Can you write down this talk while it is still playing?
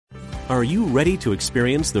Are you ready to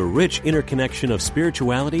experience the rich interconnection of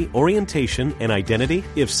spirituality, orientation, and identity?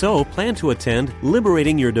 If so, plan to attend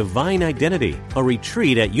Liberating Your Divine Identity, a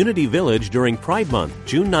retreat at Unity Village during Pride Month,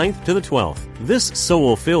 June 9th to the 12th. This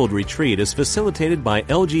soul-filled retreat is facilitated by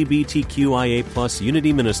LGBTQIA+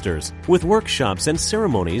 Unity ministers, with workshops and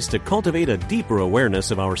ceremonies to cultivate a deeper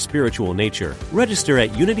awareness of our spiritual nature. Register at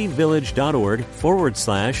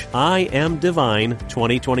unityvillage.org/I Am Divine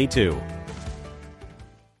 2022.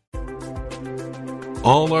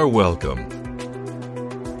 All are welcome.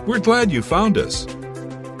 We're glad you found us.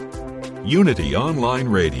 Unity Online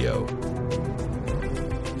Radio,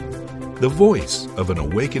 the voice of an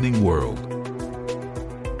awakening world.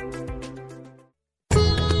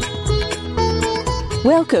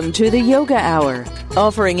 Welcome to the Yoga Hour,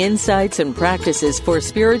 offering insights and practices for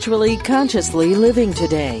spiritually consciously living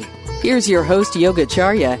today. Here's your host,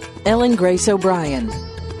 Yogacharya, Ellen Grace O'Brien.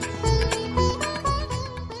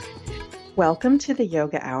 Welcome to the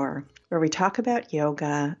Yoga Hour, where we talk about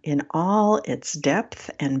yoga in all its depth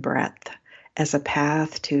and breadth as a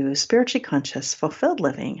path to spiritually conscious, fulfilled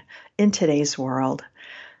living in today's world.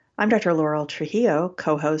 I'm Dr. Laurel Trujillo,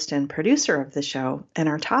 co-host and producer of the show, and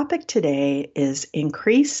our topic today is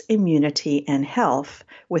Increase Immunity and Health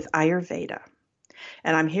with Ayurveda.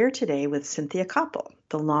 And I'm here today with Cynthia Copple,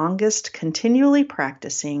 the longest continually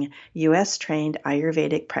practicing U.S.-trained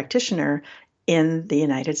Ayurvedic practitioner in the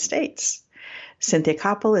United States. Cynthia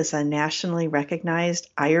Copple is a nationally recognized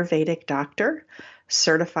Ayurvedic doctor,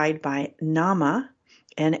 certified by NAMA,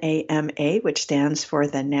 N-A-M-A, which stands for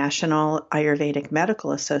the National Ayurvedic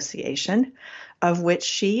Medical Association, of which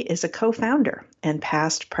she is a co-founder and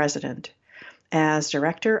past president. As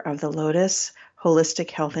director of the Lotus Holistic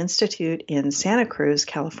Health Institute in Santa Cruz,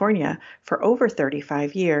 California, for over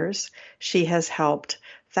 35 years, she has helped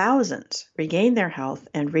thousands regain their health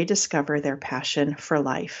and rediscover their passion for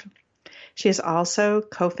life. She is also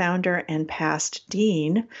co-founder and past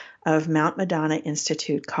dean of Mount Madonna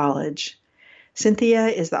Institute College. Cynthia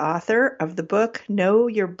is the author of the book Know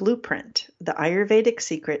Your Blueprint, The Ayurvedic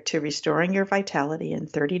Secret to Restoring Your Vitality in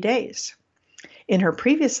 30 Days. In her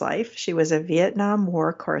previous life, she was a Vietnam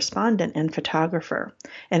War correspondent and photographer,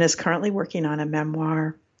 and is currently working on a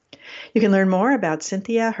memoir. You can learn more about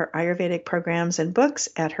Cynthia, her Ayurvedic programs, and books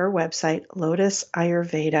at her website,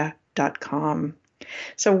 lotusayurveda.com.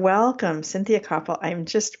 So welcome, Cynthia Copple. I'm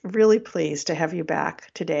just really pleased to have you back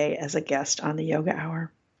today as a guest on the Yoga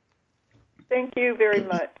Hour. Thank you very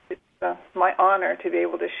much. It's my honor to be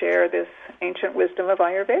able to share this ancient wisdom of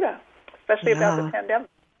Ayurveda, especially about the pandemic.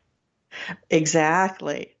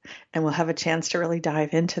 Exactly. And we'll have a chance to really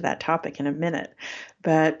dive into that topic in a minute.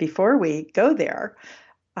 But before we go there,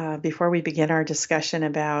 before we begin our discussion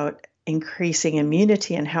about increasing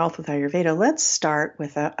immunity and health with Ayurveda, let's start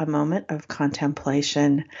with a moment of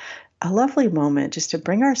contemplation, a lovely moment just to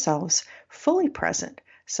bring ourselves fully present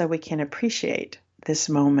so we can appreciate this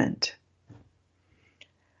moment.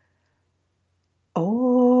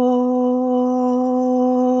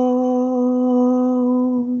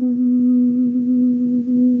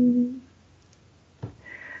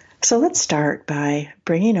 So let's start by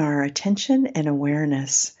bringing our attention and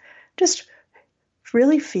awareness, just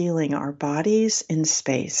really feeling our bodies in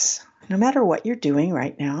space, no matter what you're doing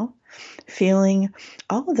right now, feeling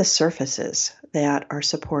all of the surfaces that are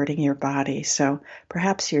supporting your body. So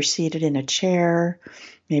perhaps you're seated in a chair,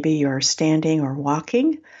 maybe you're standing or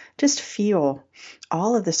walking. Just feel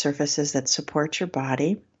all of the surfaces that support your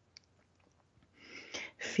body.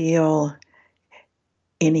 Feel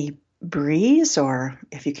any breeze, or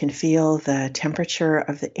if you can feel the temperature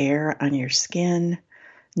of the air on your skin.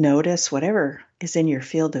 Notice whatever is in your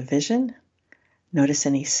field of vision. Notice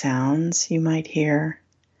any sounds you might hear.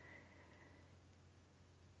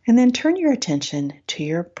 And then turn your attention to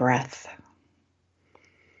your breath.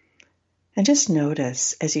 And just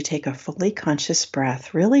notice as you take a fully conscious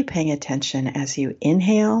breath, really paying attention as you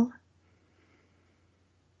inhale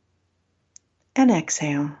and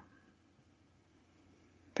exhale.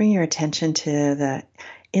 Bring your attention to the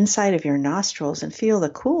inside of your nostrils and feel the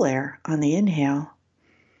cool air on the inhale.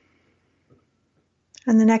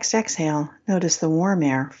 And the next exhale, notice the warm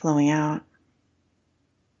air flowing out.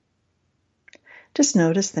 Just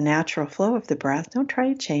notice the natural flow of the breath. Don't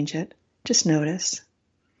try to change it. Just notice.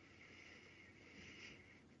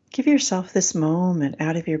 Give yourself this moment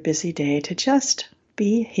out of your busy day to just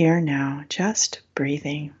be here now, just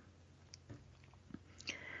breathing.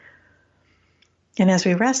 And as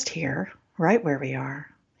we rest here, right where we are,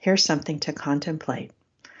 here's something to contemplate.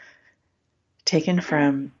 Taken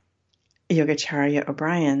from Yogacharya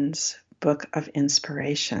O'Brien's Book of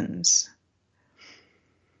Inspirations.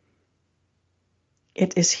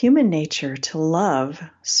 It is human nature to love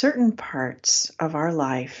certain parts of our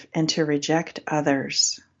life and to reject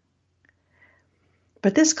others.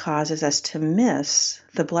 But this causes us to miss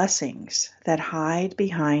the blessings that hide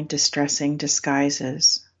behind distressing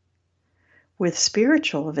disguises. With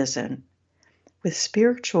spiritual vision,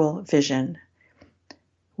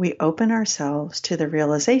 we open ourselves to the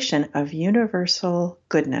realization of universal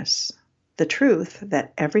goodness, the truth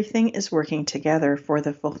that everything is working together for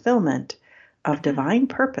the fulfillment of divine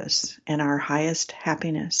purpose and our highest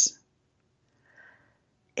happiness.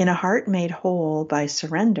 In a heart made whole by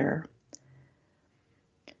surrender,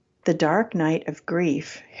 the dark night of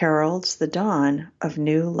grief heralds the dawn of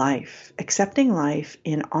new life. Accepting life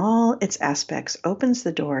in all its aspects opens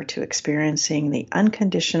the door to experiencing the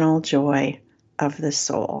unconditional joy of the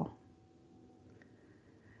soul.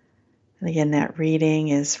 And again, that reading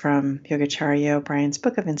is from Yogacharya O'Brien's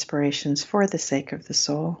Book of Inspirations for the Sake of the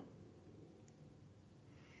Soul.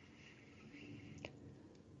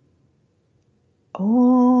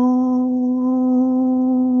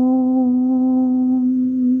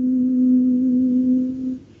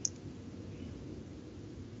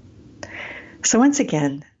 So once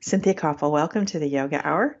again, Cynthia Copple, welcome to the Yoga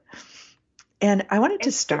Hour. And I wanted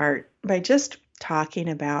to start by just talking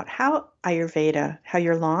about how Ayurveda, how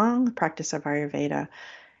your long practice of Ayurveda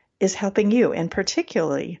is helping you, and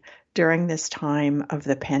particularly during this time of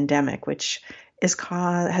the pandemic, which has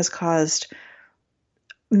caused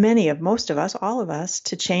most of us, all of us,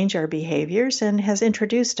 to change our behaviors and has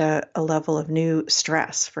introduced a level of new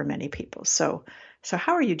stress for many people. So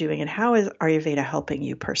how are you doing, and how is Ayurveda helping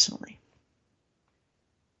you personally?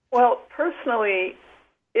 Well, personally,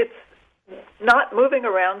 it's not moving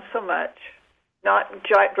around so much, not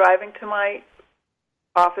driving to my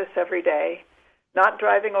office every day, not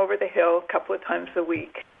driving over the hill a couple of times a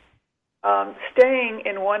week. Staying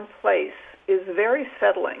in one place is very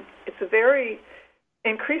settling.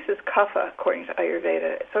 Increases kapha, according to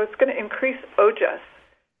Ayurveda. So it's going to increase ojas.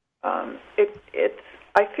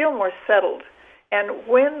 I feel more settled. And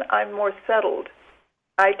when I'm more settled,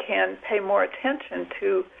 I can pay more attention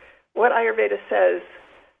to what Ayurveda says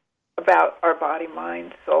about our body,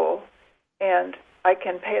 mind, soul. And I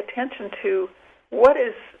can pay attention to what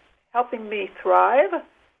is helping me thrive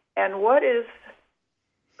and what is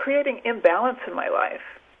creating imbalance in my life.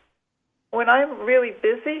 When I'm really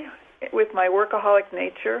busy with my workaholic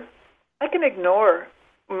nature, I can ignore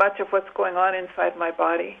much of what's going on inside my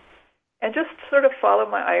body and just sort of follow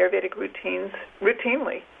my Ayurvedic routines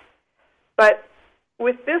routinely. But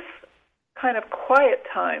with this kind of quiet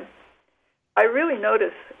time, I really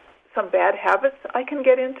notice some bad habits I can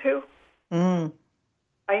get into.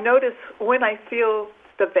 I notice when I feel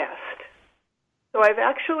the best. So I've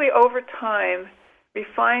actually, over time,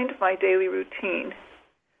 refined my daily routine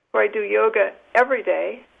where I do yoga every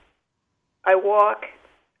day, I walk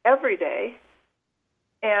every day,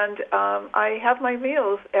 and I have my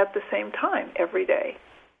meals at the same time every day.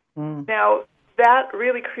 Now, that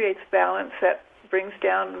really creates balance. That brings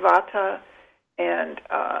down vata and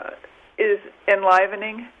is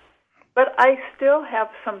enlivening. But I still have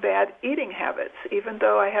some bad eating habits, even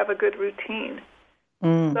though I have a good routine.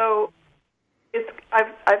 So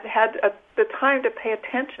I've had the time to pay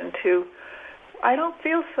attention to, I don't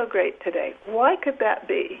feel so great today. Why could that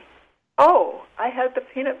be? Oh, I had the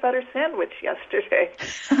peanut butter sandwich yesterday.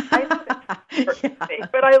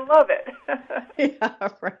 But I love it. Yeah,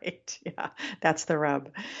 right. Yeah, that's the rub.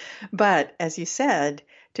 But as you said,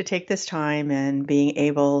 to take this time and being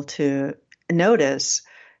able to notice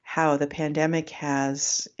how the pandemic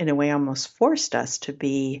has, in a way, almost forced us to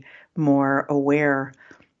be more aware,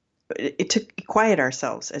 to quiet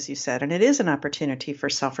ourselves, as you said, and it is an opportunity for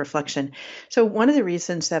self-reflection. So one of the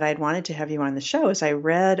reasons that I'd wanted to have you on the show is I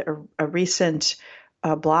read a recent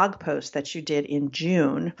blog post that you did in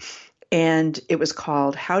June, and it was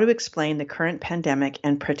called How to Explain the Current Pandemic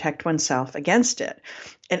and Protect Oneself Against It.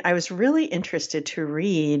 And I was really interested to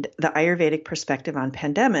read the Ayurvedic perspective on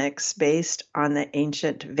pandemics based on the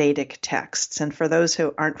ancient Vedic texts. And for those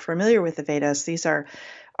who aren't familiar with the Vedas, these are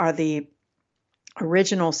the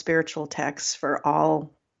original spiritual texts for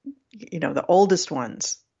all, the oldest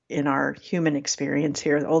ones in our human experience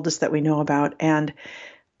here, the oldest that we know about. And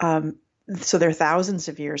so they're thousands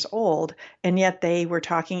of years old, and yet they were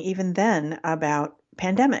talking even then about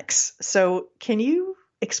pandemics. So can you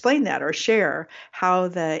explain that or share how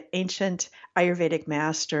the ancient Ayurvedic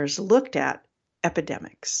masters looked at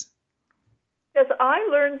epidemics? Yes, I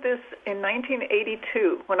learned this in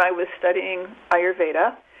 1982 when I was studying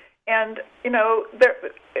Ayurveda. And,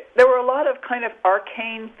 there were a lot of kind of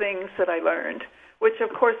arcane things that I learned, which,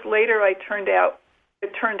 of course, later I turned out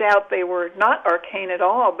it turned out they were not arcane at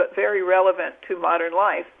all, but very relevant to modern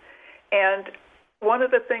life. And one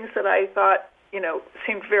of the things that I thought,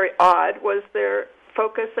 seemed very odd was their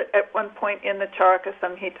focus at one point in the Charaka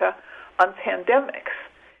Samhita on pandemics.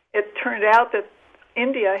 It turned out that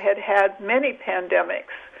India had many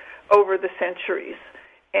pandemics over the centuries,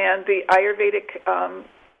 and the Ayurvedic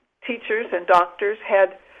teachers and doctors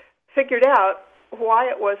had figured out why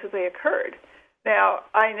it was that they occurred. Now,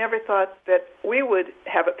 I never thought that we would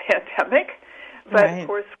have a pandemic, but right. Of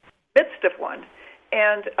course, we're in the midst of one.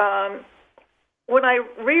 And when I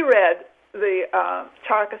reread the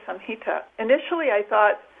Charaka Samhita, initially I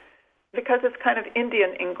thought, because it's kind of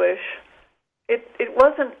Indian English, it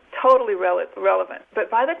wasn't totally relevant. But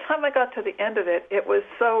by the time I got to the end of it, it was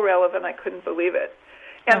so relevant I couldn't believe it.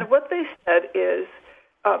 And what they said is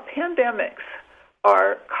pandemics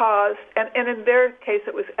are caused, and in their case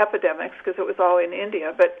it was epidemics because it was all in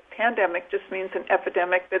India, but pandemic just means an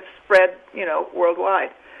epidemic that's spread,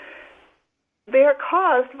 worldwide. They are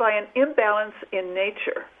caused by an imbalance in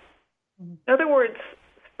nature. In other words,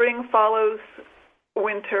 spring follows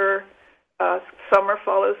winter, summer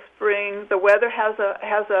follows spring. The weather has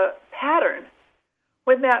a pattern.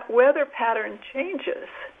 When that weather pattern changes,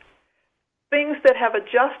 things that have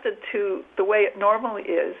adjusted to the way it normally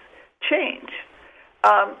is change.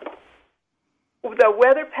 The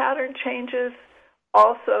weather pattern changes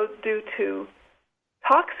also due to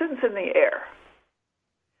toxins in the air.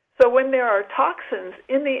 So when there are toxins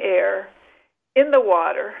in the air, in the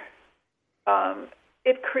water,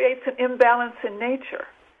 it creates an imbalance in nature.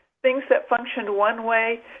 Things that functioned one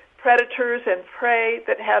way, predators and prey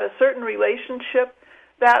that had a certain relationship,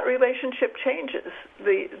 that relationship changes.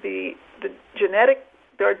 There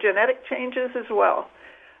are genetic changes as well.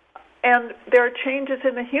 And there are changes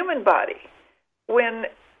in the human body. When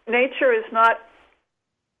nature is not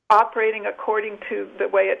operating according to the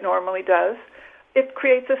way it normally does, it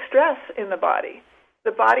creates a stress in the body.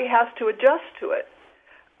 The body has to adjust to it.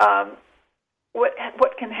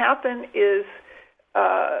 What can happen is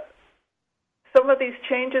some of these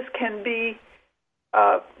changes can be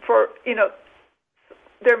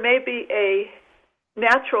there may be a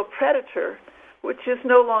natural predator which is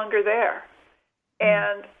no longer there,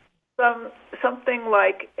 and something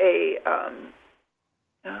like a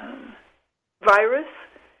virus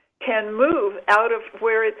can move out of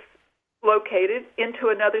where it's located into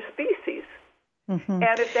another species. Mm-hmm.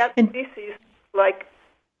 And if that species, like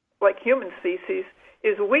human species,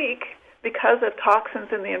 is weak because of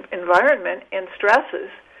toxins in the environment and stresses,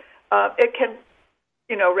 it can,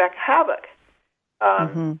 wreak havoc.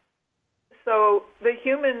 So the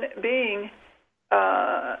human being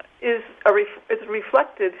is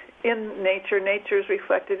reflected in nature. Nature is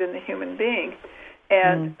reflected in the human being,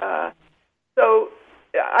 and so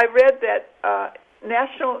I read that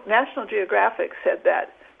National Geographic said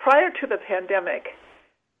that prior to the pandemic,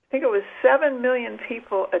 I think it was 7 million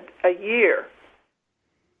people a year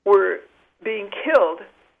were being killed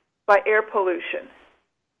by air pollution.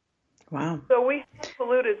 Wow. So we have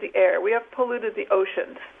polluted the air. We have polluted the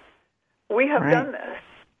oceans. We have done this.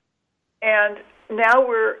 And now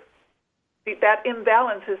that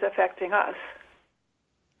imbalance is affecting us.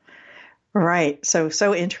 Right.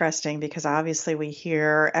 So interesting, because obviously we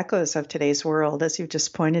hear echoes of today's world, as you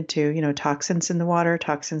just pointed to, toxins in the water,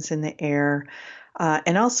 toxins in the air,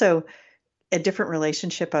 and also a different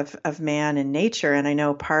relationship of man and nature. And I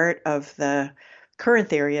know part of the current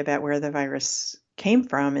theory about where the virus came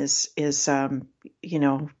from is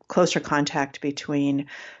closer contact between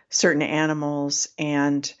certain animals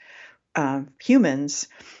and humans.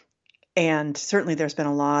 And certainly there's been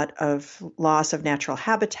a lot of loss of natural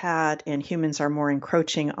habitat, and humans are more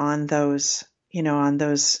encroaching on those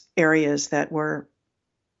areas that were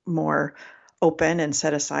more open and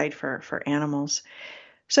set aside for animals.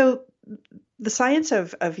 So the science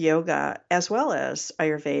of yoga, as well as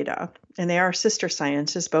Ayurveda, and they are sister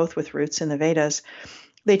sciences, both with roots in the Vedas,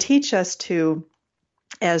 they teach us to,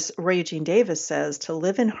 as Roy Eugene Davis says, to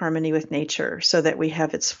live in harmony with nature so that we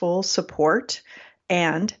have its full support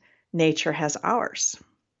and nature has ours.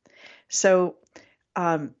 So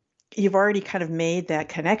you've already kind of made that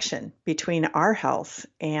connection between our health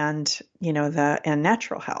and and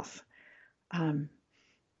natural health.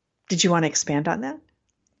 Did you want to expand on that?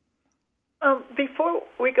 Before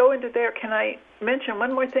we go into there, can I mention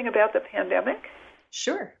one more thing about the pandemic?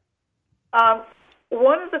 Sure.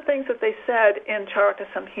 One of the things that they said in Charaka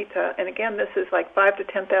Samhita, and again, this is like 5,000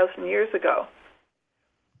 to 10,000 years ago,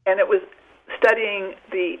 and it was studying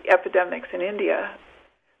the epidemics in India,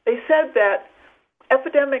 they said that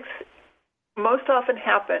epidemics most often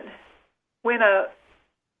happen when a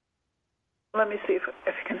let me see if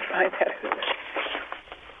I can find that.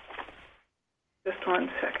 Just 1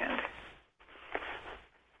 second.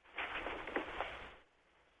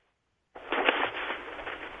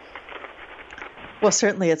 Well,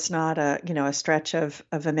 certainly it's not a stretch of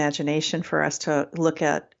imagination for us to look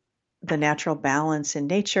at the natural balance in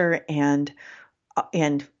nature and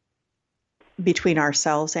between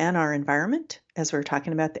ourselves and our environment, as we're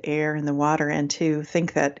talking about the air and the water, and to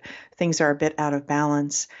think that things are a bit out of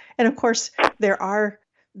balance. And of course, there are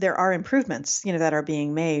improvements, that are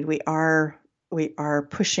being made. We are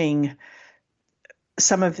pushing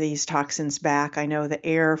some of these toxins back. I know the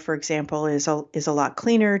air, for example, is a lot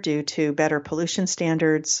cleaner due to better pollution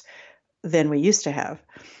standards than we used to have.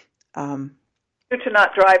 Due to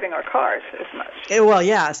not driving our cars as much. Well,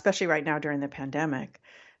 yeah, especially right now during the pandemic.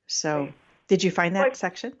 So, did you find that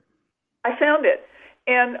section? I found it.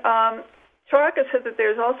 And Charaka said that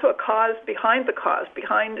there's also a cause behind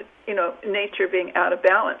nature being out of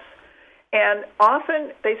balance. And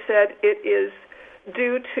often they said it is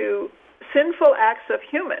due to sinful acts of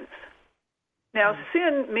humans. Now,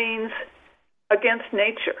 sin means against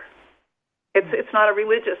nature. It's not a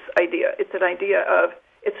religious idea. It's an idea of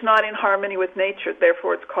it's not in harmony with nature,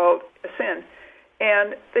 therefore it's called a sin.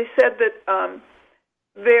 And they said that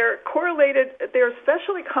they're correlated, they're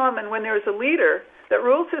especially common when there's a leader that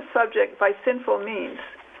rules his subject by sinful means.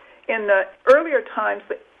 In the earlier times,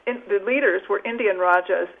 the leaders were Indian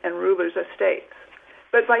rajas and rulers of states.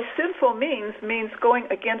 But by sinful means going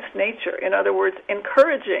against nature. In other words,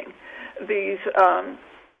 encouraging these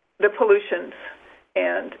the pollutions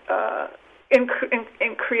and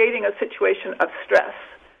in creating a situation of stress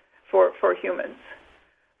for humans.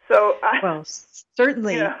 So well,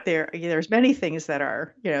 certainly there's many things that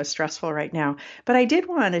are stressful right now. But I did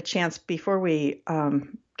want a chance before we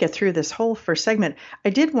get through this whole first segment. I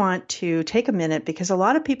did want to take a minute because a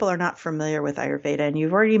lot of people are not familiar with Ayurveda, and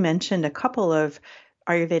you've already mentioned a couple of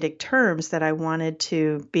Ayurvedic terms that I wanted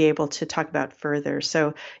to be able to talk about further.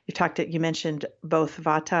 So you mentioned both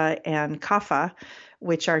Vata and Kapha,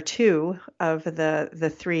 which are two of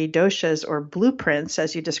the three doshas or blueprints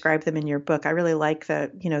as you describe them in your book. I really like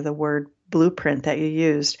the word blueprint that you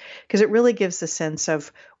used because it really gives a sense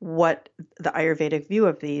of what the Ayurvedic view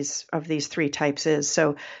of these three types is.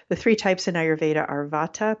 So the three types in Ayurveda are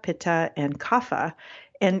Vata, Pitta, and Kapha.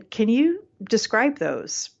 And can you describe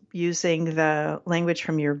those using the language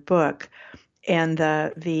from your book and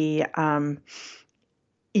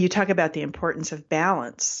you talk about the importance of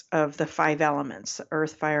balance of the five elements,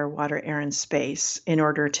 earth, fire, water, air, and space, in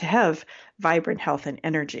order to have vibrant health and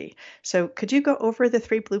energy. So could you go over the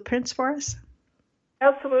three blueprints for us?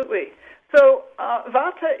 Absolutely. So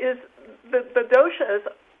Vata is, the doshas,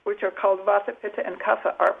 which are called Vata, Pitta, and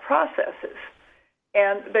Kapha, are processes.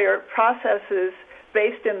 And they are processes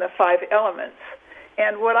based in the five elements.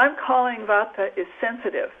 And what I'm calling Vata is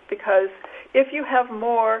sensitive, because if you have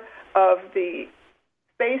more of the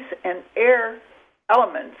space and air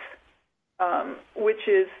elements, which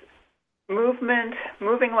is moving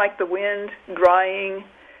like the wind, drying,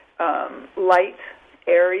 light,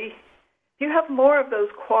 airy. If you have more of those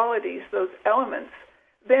qualities, those elements,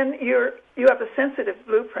 then you have a sensitive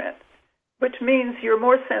blueprint, which means you're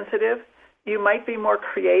more sensitive, you might be more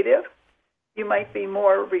creative, you might be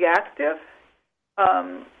more reactive,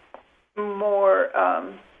 more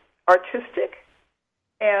artistic,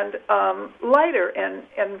 and lighter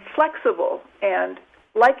and flexible and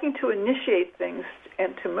liking to initiate things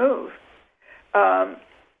and to move.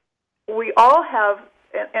 We all have,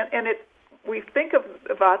 we think of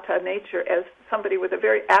Vata nature as somebody with a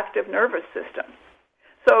very active nervous system.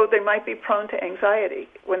 So they might be prone to anxiety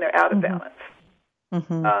when they're out of balance.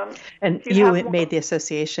 Mm-hmm. And you made the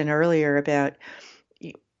association earlier about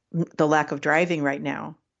the lack of driving right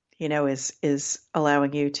now, is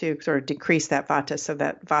allowing you to sort of decrease that Vata, so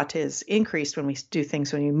that Vata is increased when we do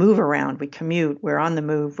things, when we move around, we commute, we're on the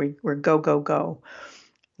move, we're go,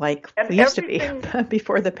 like we used to be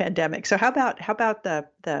before the pandemic. So how about the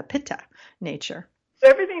Pitta nature?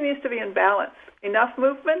 Everything needs to be in balance. Enough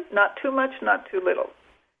movement, not too much, not too little.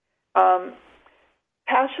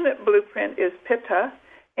 Passionate blueprint is Pitta,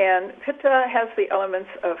 and Pitta has the elements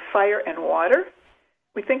of fire and water.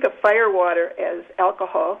 We think of fire water as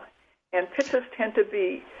alcohol, and Pittas tend to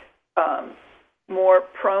be more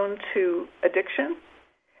prone to addiction.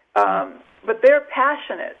 But they're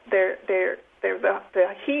passionate. They're the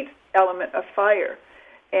heat element of fire,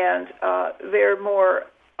 and they're more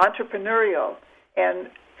entrepreneurial. And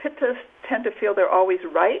Pittas tend to feel they're always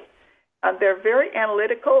right. They're very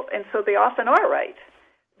analytical, and so they often are right.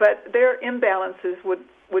 But their imbalances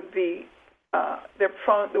would be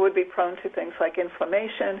prone to things like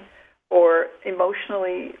inflammation or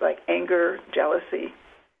emotionally, like anger, jealousy,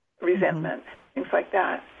 resentment, things like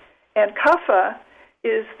that. And Kapha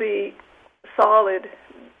is the solid,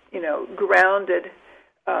 grounded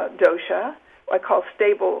dosha, what I call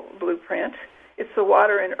stable blueprint. It's the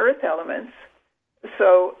water and earth elements.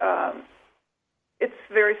 So it's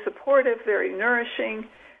very supportive, very nourishing.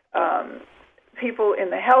 People in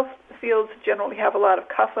the health fields generally have a lot of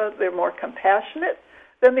kapha. They're more compassionate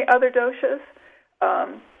than the other doshas.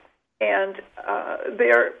 And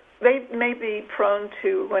they may be prone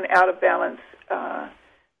to, when out of balance,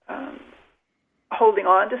 holding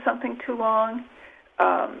on to something too long,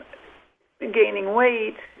 gaining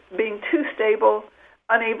weight, being too stable,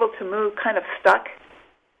 unable to move, kind of stuck.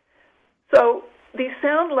 So these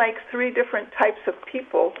sound like three different types of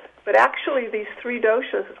people, but actually these three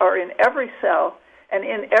doshas are in every cell and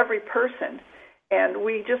in every person, and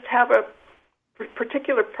we just have a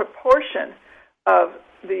particular proportion of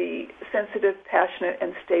the sensitive, passionate,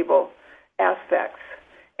 and stable aspects.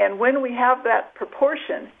 And when we have that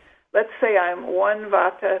proportion, let's say I'm 1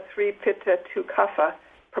 vata, 3 pitta, 2 kapha,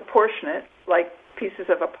 proportionate, like pieces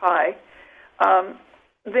of a pie,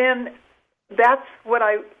 then that's what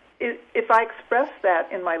if I express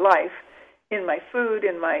that in my life, in my food,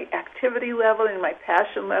 in my activity level, in my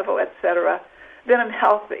passion level, etc., then I'm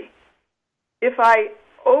healthy. If I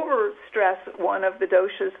overstress one of the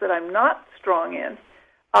doshas that I'm not strong in,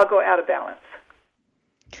 I'll go out of balance.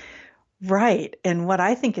 Right. And what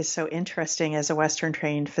I think is so interesting as a Western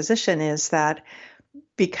trained physician is that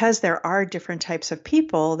because there are different types of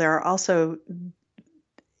people, there are also,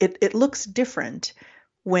 it looks different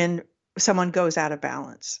when someone goes out of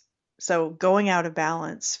balance. So going out of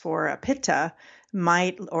balance for a pitta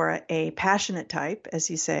or a passionate type, as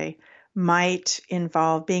you say, might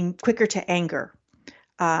involve being quicker to anger,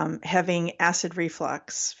 having acid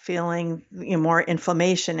reflux, feeling more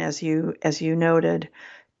inflammation, as you noted,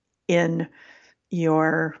 in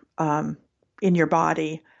your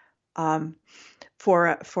body.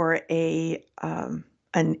 For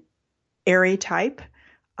an airy type,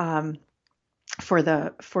 for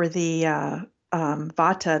the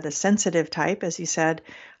vata, the sensitive type, as you said,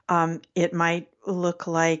 it might look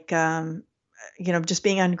like just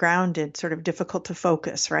being ungrounded, sort of difficult to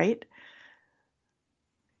focus, right?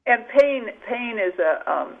 And pain is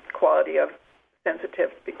a quality of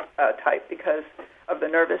sensitive type because of the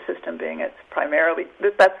nervous system being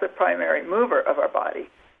that's the primary mover of our body.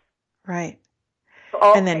 Right. So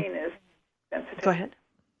all pain is sensitive. Go ahead.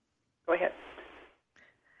 Go ahead.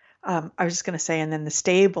 I was just going to say, and then the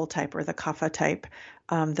stable type or the kapha type,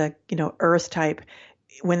 the earth type,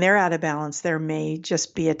 when they're out of balance, there may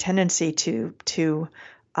just be a tendency to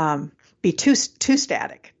be too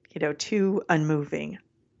static, too unmoving,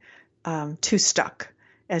 too stuck,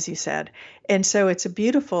 as you said. And so it's a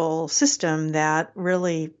beautiful system that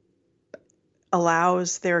really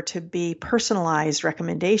allows there to be personalized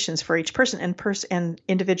recommendations for each person and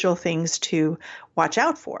individual things to watch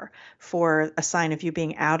out for a sign of you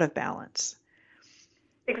being out of balance.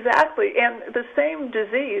 Exactly. And the same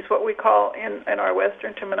disease, what we call in our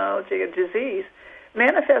Western terminology a disease,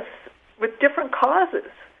 manifests with different causes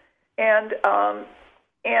and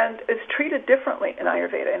is treated differently in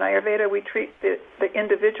Ayurveda. In Ayurveda, we treat the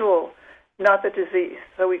individual, not the disease.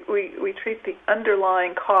 So we treat the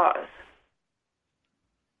underlying cause.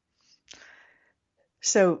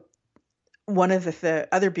 So one of the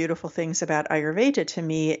other beautiful things about Ayurveda to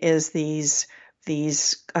me is these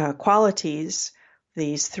qualities,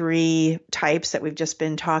 these three types that we've just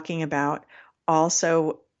been talking about,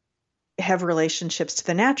 also have relationships to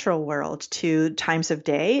the natural world, to times of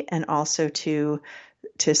day, and also to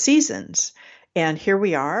seasons. And here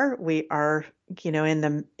we are in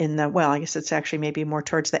the well, I guess it's actually maybe more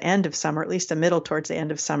towards the end of summer, at least the middle towards the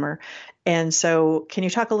end of summer. And so can you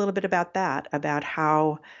talk a little bit about that, about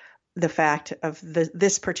how the fact of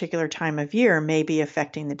this particular time of year may be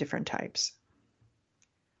affecting the different types?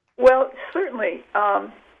 Well, certainly.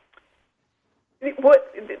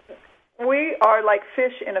 We are like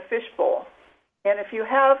fish in a fishbowl. And if you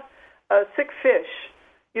have a sick fish,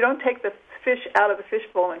 you don't take the fish out of the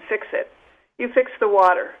fishbowl and fix it. You fix the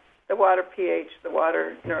water pH, the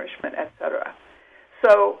water nourishment, etc.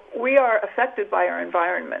 So we are affected by our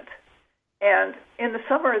environment. And in the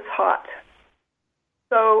summer, it's hot.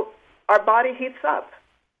 So our body heats up.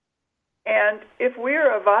 And if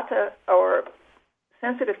we're a vata or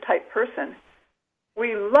sensitive type person,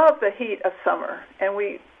 we love the heat of summer. And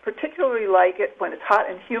we particularly like it when it's hot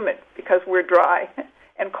and humid because we're dry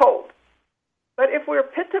and cold. But if we're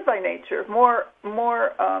pitta by nature, more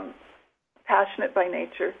passionate by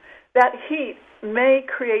nature, that heat may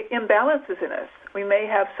create imbalances in us. We may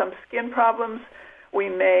have some skin problems. We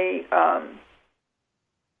may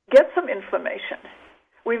get some inflammation.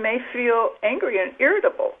 We may feel angry and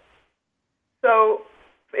irritable. So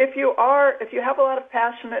if you have a lot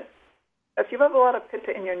of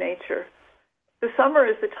pitta in your nature, the summer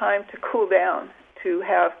is the time to cool down, to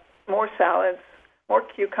have more salads, more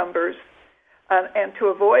cucumbers, and to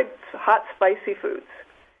avoid hot, spicy foods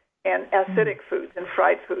and acidic foods and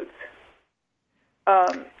fried foods.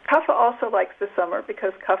 Kapha also likes the summer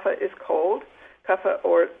because Kapha is cold, Kapha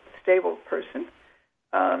or stable person.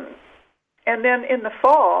 And then in the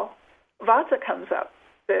fall, Vata comes up.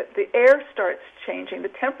 The air starts changing.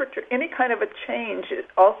 The temperature, any kind of a change, it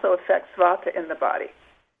also affects Vata in the body.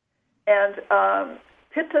 And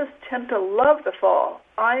Pittas tend to love the fall.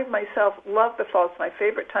 I myself love the fall. It's my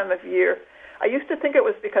favorite time of year. I used to think it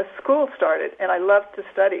was because school started and I loved to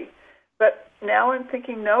study. But now I'm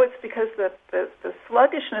thinking, no, it's because the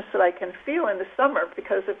sluggishness that I can feel in the summer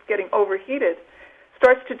because of getting overheated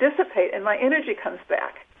starts to dissipate and my energy comes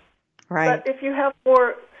back. Right. But if you have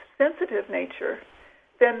more sensitive nature,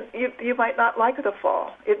 then you might not like the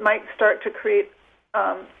fall. It might start to create,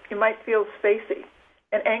 you might feel spacey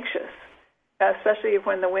and anxious, especially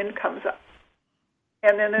when the wind comes up.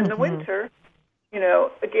 And then in the winter,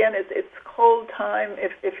 again, it's cold time.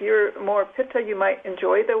 If you're more pitta, you might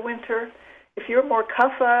enjoy the winter. If you're more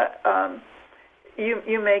kapha,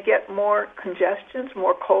 you may get more congestions,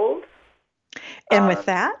 more cold. And with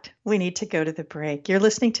that, we need to go to the break. You're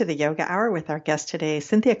listening to the Yoga Hour with our guest today,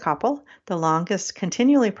 Cynthia Copple, the longest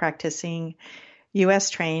continually practicing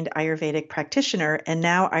U.S.-trained Ayurvedic practitioner and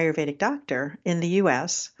now Ayurvedic doctor in the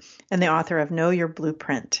U.S., and the author of Know Your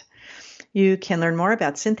Blueprint. You can learn more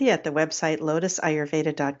about Cynthia at the website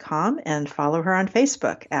lotusayurveda.com and follow her on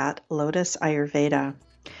Facebook at Lotus Ayurveda.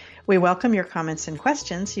 We welcome your comments and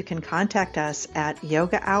questions. You can contact us at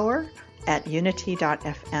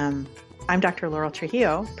yogahour@unity.fm. I'm Dr. Laurel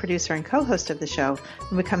Trujillo, producer and co-host of the show.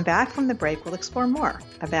 When we come back from the break, we'll explore more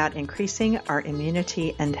about increasing our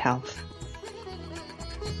immunity and health.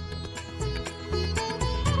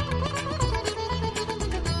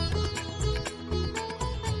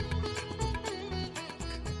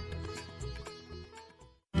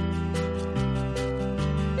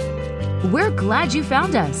 We're glad you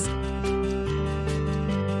found us.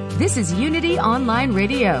 This is Unity Online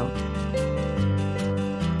Radio,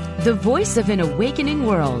 the voice of an awakening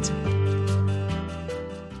world.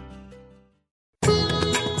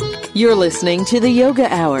 You're listening to the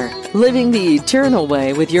Yoga Hour, living the eternal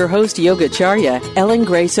way with your host Yogacharya, Ellen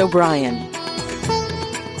Grace O'Brien.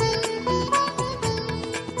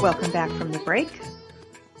 Welcome back from the break.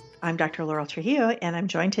 I'm Dr. Laurel Trujillo, and I'm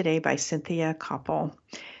joined today by Cynthia Copple.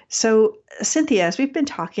 So, Cynthia, as we've been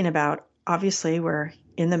talking about, obviously we're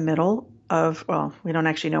in the middle of, we don't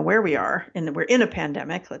actually know where we are, and we're in a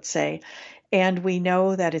pandemic, let's say, and we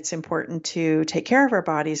know that it's important to take care of our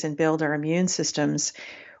bodies and build our immune systems.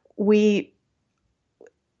 We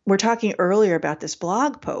were talking earlier about this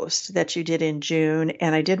blog post that you did in June,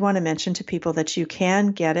 and I did want to mention to people that you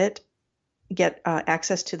can get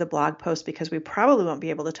access to the blog post because we probably won't be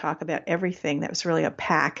able to talk about everything. That was really a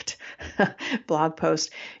packed blog post.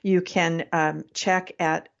 You can check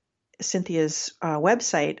at Cynthia's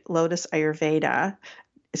website, Lotus Ayurveda.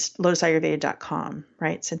 It's lotusayurveda.com,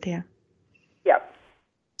 right, Cynthia? Yep.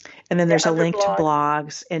 And then there's a link blog. to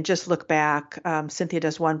blogs, and just look back. Cynthia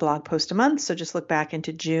does one blog post a month, so just look back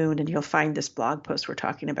into June and you'll find this blog post we're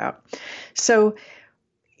talking about. So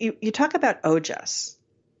you talk about ojas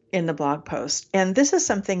in the blog post, and this is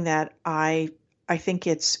something that I think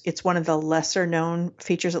it's one of the lesser known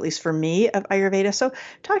features, at least for me, of Ayurveda. So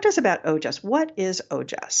talk to us about ojas. What is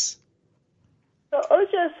ojas? So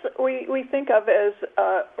ojas we think of as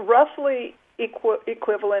roughly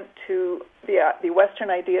equivalent to the Western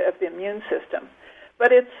idea of the immune system,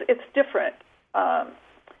 but it's different.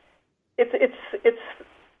 It's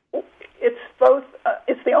both.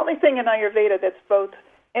 It's the only thing in Ayurveda that's both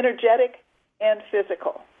energetic and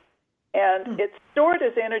physical, and it's stored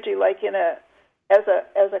as energy, like as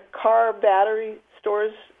a car battery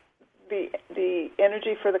stores the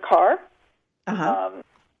energy for the car. Uh-huh.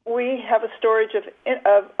 We have a storage of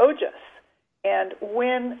ojas, and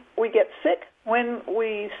when we get sick, when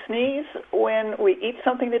we sneeze, when we eat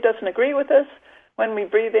something that doesn't agree with us, when we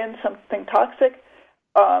breathe in something toxic,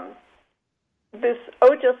 this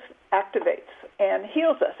ojas activates and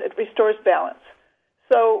heals us. It restores balance.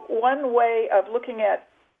 So one way of looking at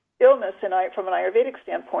illness from an Ayurvedic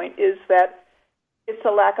standpoint is that it's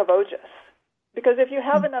a lack of ojas. Because if you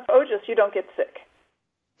have enough ojas, you don't get sick.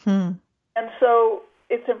 And so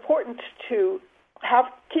it's important to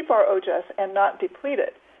keep our ojas and not deplete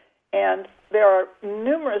it. And there are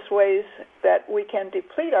numerous ways that we can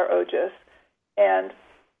deplete our ojas, and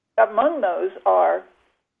among those are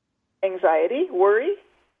anxiety, worry,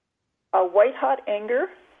 white-hot anger,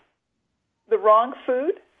 the wrong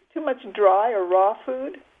food, too much dry or raw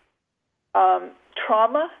food,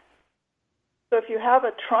 trauma. So if you have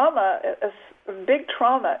a trauma, a big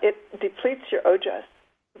trauma, it depletes your ojas.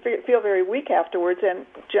 You feel very weak afterwards, and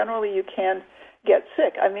generally you can get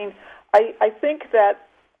sick. I mean, I think that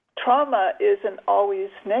trauma isn't always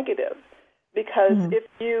negative, because if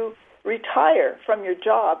you retire from your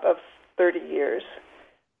job of 30 years,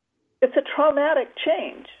 it's a traumatic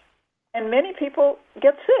change, and many people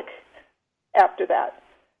get sick after that.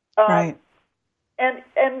 Right.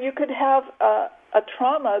 And you could have a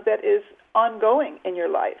trauma that is ongoing in your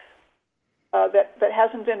life that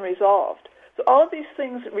hasn't been resolved. So all of these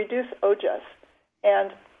things reduce ojas,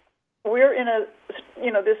 and we're in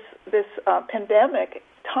this pandemic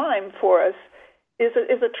time for us is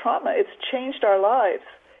a trauma. It's changed our lives,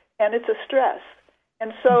 and it's a stress.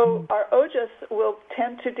 And so our ojas will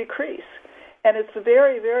tend to decrease. And it's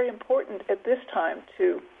very, very important at this time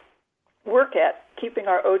to work at keeping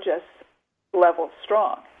our ojas level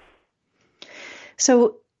strong.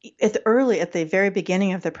 So at the very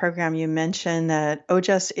beginning of the program, you mentioned that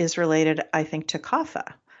ojas is related, I think, to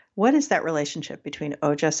kapha. What is that relationship between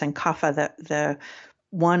ojas and kapha, the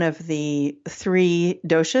one of the three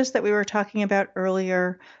doshas that we were talking about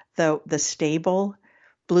earlier, the stable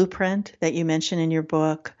blueprint that you mentioned in your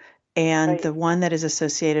book, and right. the one that is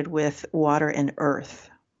associated with water and earth?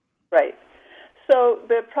 Right. So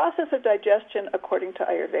the process of digestion, according to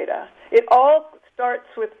Ayurveda, it all starts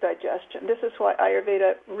with digestion. This is why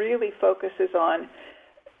Ayurveda really focuses on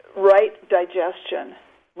right digestion,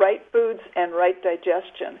 right foods and right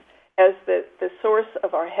digestion as the source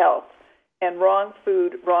of our health, and wrong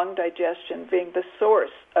food, wrong digestion being the source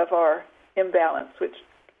of our imbalance, which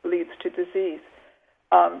leads to disease.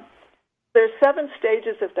 There's 7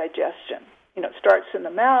 stages of digestion. It starts in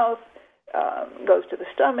the mouth, goes to the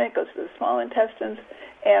stomach, goes to the small intestines,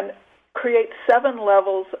 and creates 7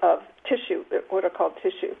 levels of tissue, what are called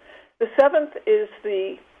tissue. The 7th is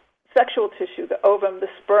the sexual tissue, the ovum, the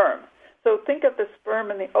sperm. So think of the sperm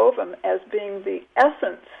and the ovum as being the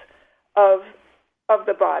essence of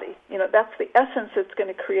the body. That's the essence that's going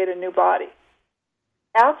to create a new body.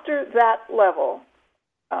 After that level,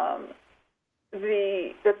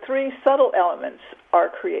 the 3 subtle elements are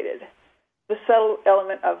created. The subtle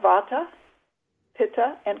element of vata,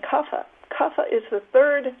 pitta, and kapha. Kapha is the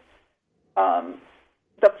third,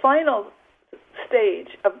 the final stage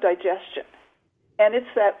of digestion, and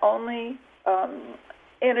it's that only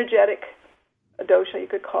energetic dosha, you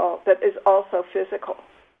could call, that is also physical.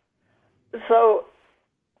 So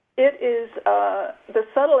it is the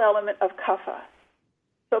subtle element of kapha.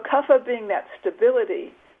 So kapha being that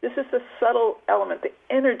stability, this is the subtle element, the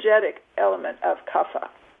energetic element of kapha.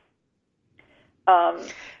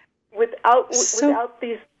 Without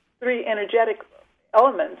these 3 energetic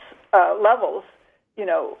elements, levels,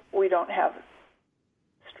 we don't have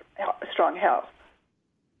strong health.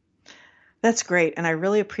 That's great. And I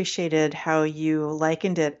really appreciated how you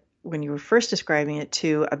likened it when you were first describing it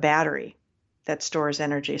to a battery that stores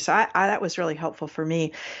energy. So that was really helpful for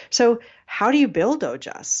me. So how do you build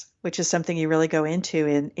ojas, which is something you really go into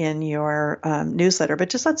in your newsletter? But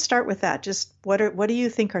just let's start with that. Just what do you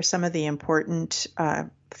think are some of the important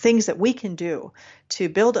things that we can do to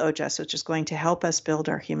build ojas, which is going to help us build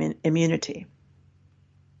our human immunity?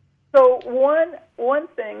 So one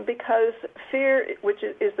thing, because fear, which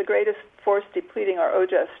is the greatest force depleting our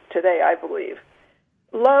ojas today, I believe,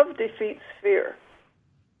 love defeats fear.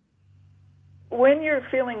 When you're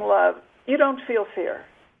feeling love, you don't feel fear.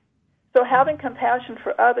 So having compassion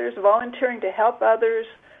for others, volunteering to help others,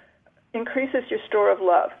 increases your store of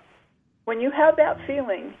love. When you have that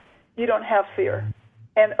feeling, you don't have fear,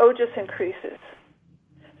 and ojas increases.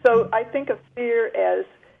 So I think of fear as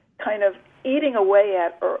kind of eating away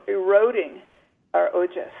at or eroding our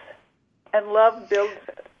ojas, and love builds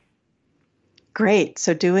it. Great.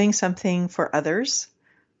 So doing something for others,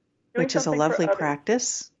 which is a lovely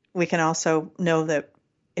practice. We can also know that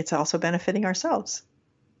it's also benefiting ourselves.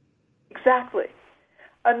 Exactly.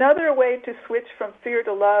 Another way to switch from fear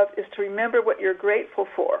to love is to remember what you're grateful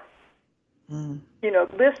for.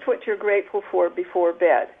 List what you're grateful for before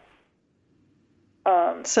bed.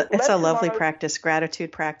 So it's a lovely practice,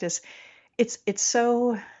 gratitude practice. It's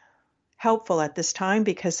so helpful at this time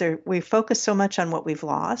because we focus so much on what we've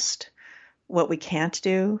lost, what we can't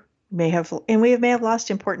do. We may have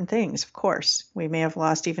lost important things, of course. We may have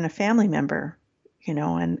lost even a family member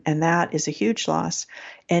and that is a huge loss.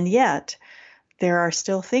 And yet there are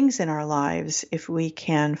still things in our lives, if we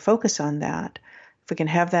can focus on that, if we can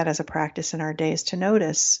have that as a practice in our days to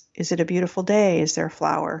notice, is it a beautiful day? Is there a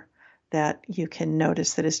flower that you can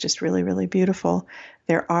notice that is just really, really beautiful?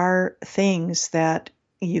 There are things that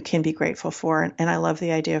you can be grateful for. And I love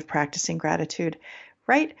the idea of practicing gratitude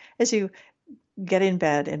right as you get in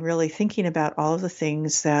bed and really thinking about all of the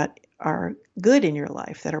things that are good in your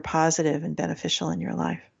life, that are positive and beneficial in your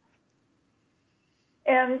life.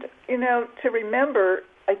 And, to remember,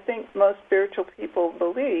 I think most spiritual people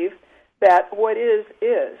believe that what is.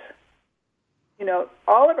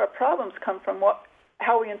 All of our problems come from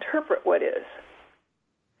how we interpret what is.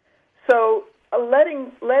 So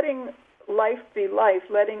letting life be life,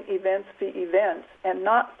 letting events be events, and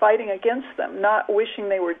not fighting against them, not wishing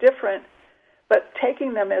they were different, but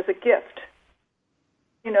taking them as a gift.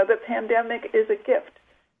 The pandemic is a gift.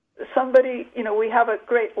 Somebody, we have a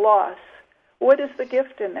great loss. What is the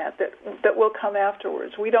gift in that will come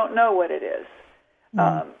afterwards? We don't know what it is.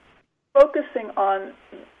 Focusing on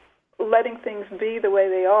letting things be the way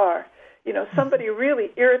they are. Somebody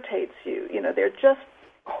really irritates you. They're just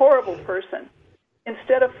a horrible person.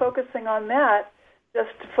 Instead of focusing on that,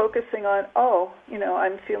 just focusing on,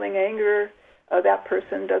 I'm feeling anger. That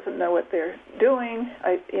person doesn't know what they're doing.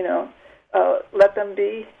 Let them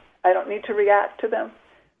be. I don't need to react to them.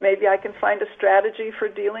 Maybe I can find a strategy for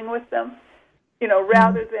dealing with them,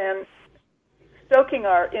 rather than stoking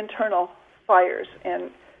our internal fires. And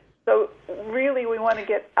so really we want to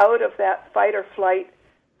get out of that fight or flight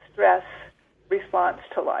stress response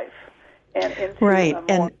to life. And into right.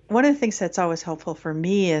 And one of the things that's always helpful for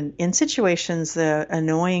me in situations, the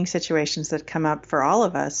annoying situations that come up for all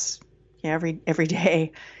of us every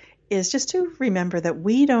day, is just to remember that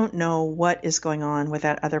we don't know what is going on with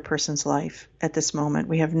that other person's life at this moment.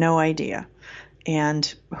 We have no idea.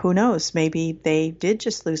 And who knows, maybe they did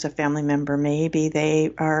just lose a family member. Maybe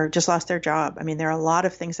they are just lost their job. I mean, there are a lot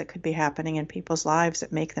of things that could be happening in people's lives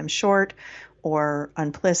that make them short or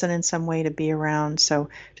unpleasant in some way to be around. So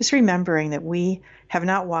just remembering that we have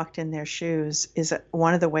not walked in their shoes is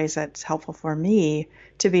one of the ways that's helpful for me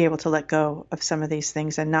to be able to let go of some of these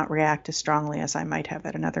things and not react as strongly as I might have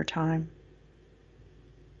at another time.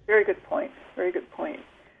 Very good point. Very good point.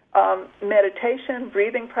 Meditation,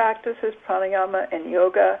 breathing practices, pranayama, and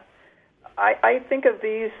yoga. I think of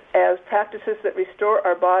these as practices that restore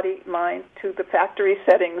our body, mind to the factory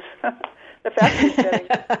settings. The factory settings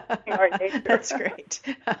of our nature. That's great.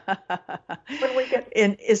 When we get,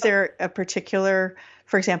 and is there a particular,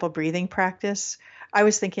 for example, breathing practice? I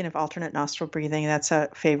was thinking of alternate nostril breathing. That's a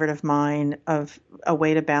favorite of mine, of a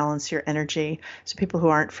way to balance your energy. So people who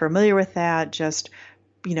aren't familiar with that, just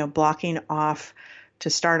blocking off. To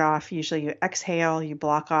start off, usually you exhale, you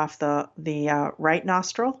block off the right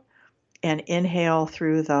nostril and inhale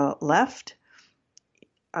through the left.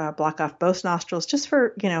 Block off both nostrils just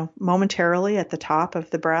for, momentarily at the top of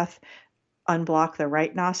the breath. Unblock the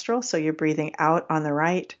right nostril. So you're breathing out on the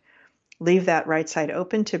right. Leave that right side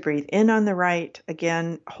open to breathe in on the right.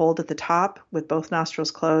 Again, hold at the top with both nostrils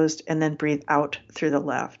closed and then breathe out through the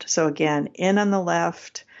left. So again, in on the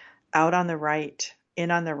left, out on the right, in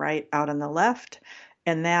on the right, out on the left.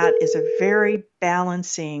 And that is a very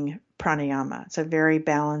balancing pranayama. It's a very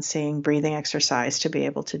balancing breathing exercise to be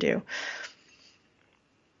able to do.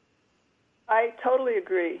 I totally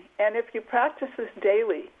agree. And if you practice this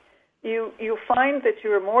daily, you find that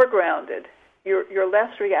you are more grounded, you're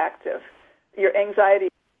less reactive, your anxiety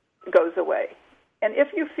goes away. And if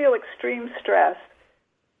you feel extreme stress,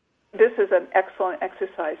 this is an excellent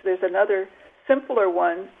exercise. There's another simpler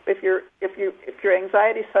one if your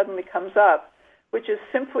anxiety suddenly comes up, which is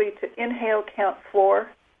simply to inhale, count 4,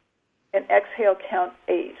 and exhale, count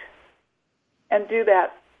 8. And do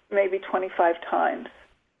that maybe 25 times.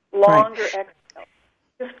 Longer exhale.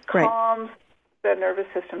 Just calms the nervous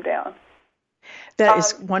system down. That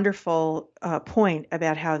is a wonderful point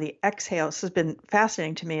about how the exhale, this has been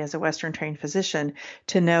fascinating to me as a Western trained physician,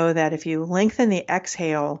 to know that if you lengthen the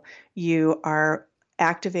exhale, you are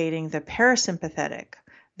activating the parasympathetic,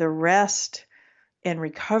 the rest and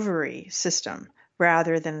recovery system,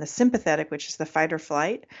 rather than the sympathetic, which is the fight or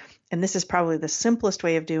flight. And this is probably the simplest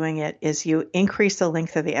way of doing it, is you increase the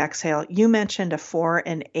length of the exhale. You mentioned a 4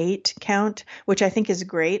 and 8 count, which I think is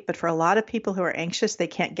great, but for a lot of people who are anxious, they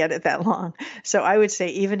can't get it that long. So I would say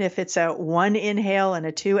even if it's a 1 inhale and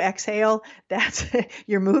a 2 exhale, that's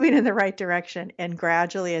you're moving in the right direction. And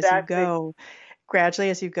gradually as you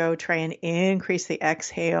go, try and increase the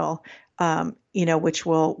exhale, which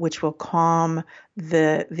will calm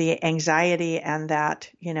the anxiety and that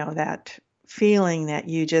feeling that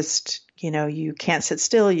you just, you can't sit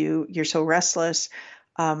still, you're so restless,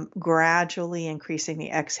 gradually increasing the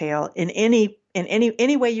exhale in any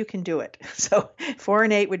way you can do it. So 4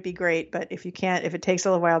 and 8 would be great, but if it takes a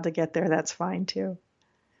little while to get there, that's fine too.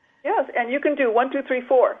 Yes, and you can do 1, 2, 3,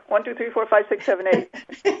 4, 1, 2, 3, 4, 5, 6, 7, 8.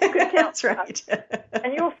 You can count. That's right.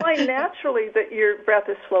 And you'll find naturally that your breath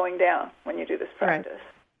is slowing down when you do this practice.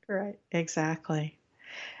 Right. Exactly.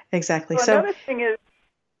 So another thing is,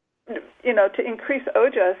 to increase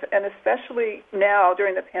ojas, and especially now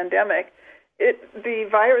during the pandemic, the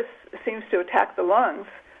virus seems to attack the lungs.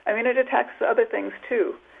 I mean, it attacks other things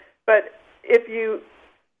too. But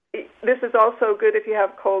this is also good if you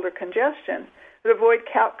have cold or congestion. But avoid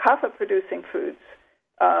kapha-producing foods,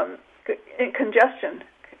 congestion,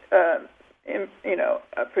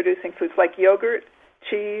 producing foods like yogurt,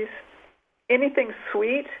 cheese, anything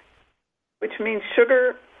sweet, which means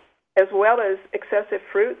sugar, as well as excessive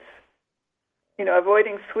fruits.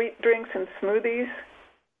 Avoiding sweet drinks and smoothies,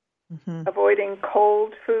 avoiding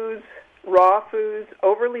cold foods, raw foods,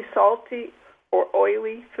 overly salty or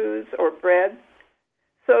oily foods, or bread.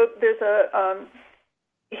 So there's a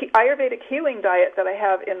Ayurvedic healing diet that I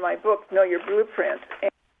have in my book, Know Your Blueprint,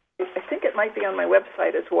 and I think it might be on my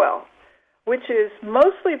website as well, which is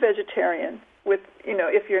mostly vegetarian. With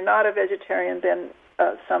if you're not a vegetarian, then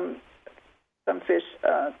some fish,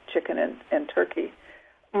 chicken, and turkey.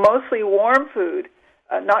 Mostly warm food,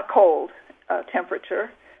 not cold temperature,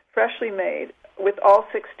 freshly made, with all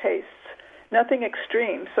 6 tastes. Nothing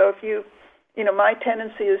extreme. So if my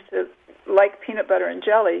tendency is to like peanut butter and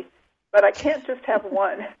jelly, but I can't just have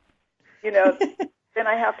one, then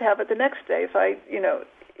I have to have it the next day. If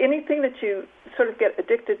anything that you sort of get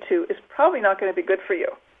addicted to is probably not going to be good for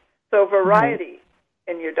you. So variety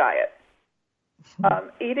in your diet.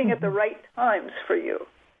 Eating at the right times for you.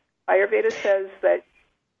 Ayurveda says that,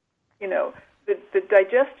 the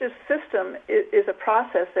digestive system is a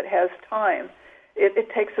process that has time. It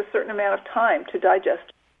takes a certain amount of time to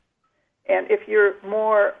digest. And if you're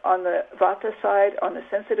more on the vata side, on the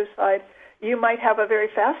sensitive side, you might have a very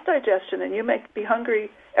fast digestion and you might be hungry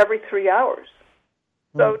every 3 hours.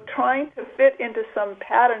 So trying to fit into some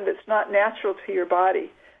pattern that's not natural to your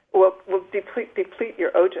body will deplete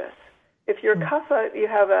your ojas. If you're kapha, you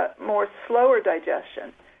have a more slower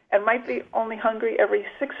digestion and might be only hungry every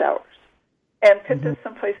 6 hours. And pitta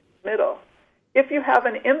someplace in the middle. If you have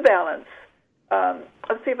an imbalance,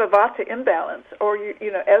 let's say you have a vata imbalance, or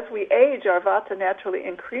as we age, our vata naturally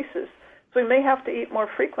increases, so we may have to eat more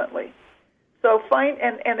frequently. So find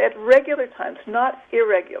and at regular times, not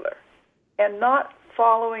irregular, and not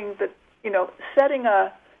following setting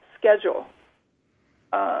a schedule.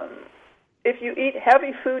 If you eat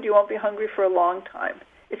heavy food, you won't be hungry for a long time.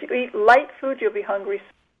 If you eat light food, you'll be hungry.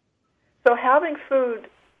 So having food,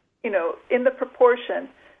 in the proportion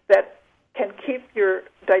that can keep your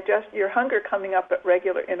hunger coming up at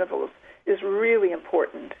regular intervals is really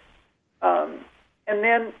important. And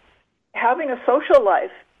then having a social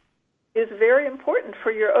life is very important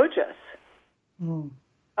for your ojas.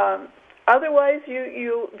 Otherwise,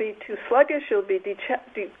 you'll be too sluggish, you'll be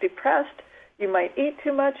depressed, you might eat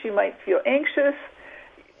too much, you might feel anxious.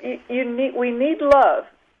 We need love.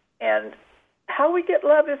 And how we get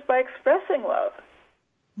love is by expressing love.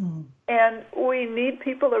 And we need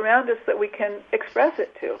people around us that we can express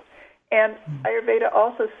it to. And Ayurveda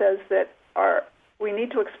also says that we need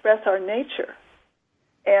to express our nature.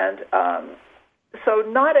 And so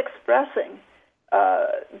not expressing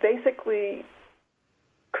basically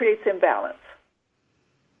creates imbalance.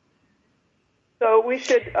 So we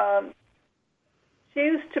should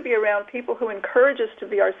choose to be around people who encourage us to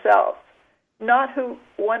be ourselves, not who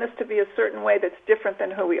want us to be a certain way that's different than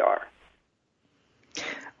who we are.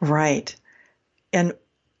 Right. And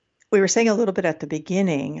we were saying a little bit at the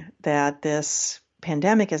beginning that this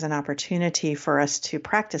pandemic is an opportunity for us to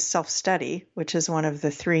practice self-study, which is one of the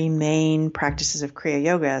 3 main practices of Kriya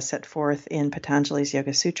Yoga set forth in Patanjali's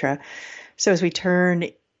Yoga Sutra. So as we turn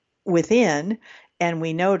within and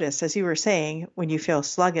we notice, as you were saying, when you feel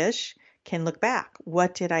sluggish, can look back.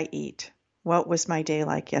 What did I eat? What was my day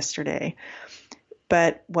like yesterday?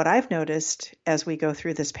 But what I've noticed as we go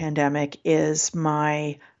through this pandemic is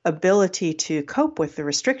my ability to cope with the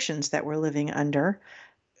restrictions that we're living under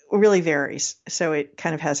really varies. So it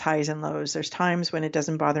kind of has highs and lows. There's times when it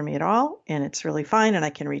doesn't bother me at all and it's really fine and I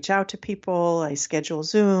can reach out to people. I schedule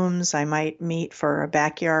Zooms. I might meet for a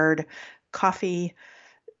backyard coffee,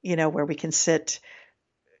 where we can sit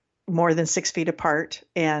more than 6 feet apart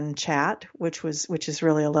and chat, which is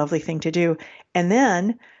really a lovely thing to do. And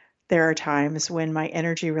then there are times when my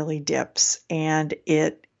energy really dips and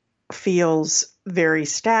it feels very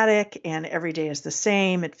static and every day is the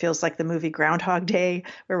same. It feels like the movie Groundhog Day,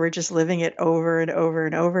 where we're just living it over and over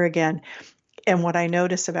and over again. And what I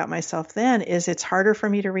notice about myself then is it's harder for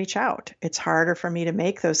me to reach out. It's harder for me to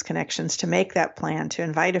make those connections, to make that plan, to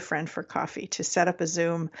invite a friend for coffee, to set up a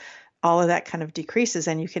Zoom. All of that kind of decreases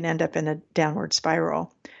and you can end up in a downward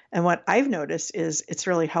spiral. And what I've noticed is it's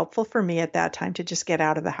really helpful for me at that time to just get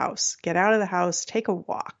out of the house, take a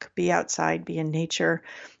walk, be outside, be in nature.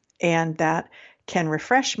 And that can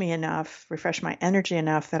refresh me enough, refresh my energy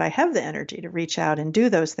enough that I have the energy to reach out and do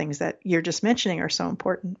those things that you're just mentioning are so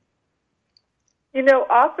important.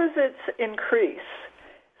 Opposites increase.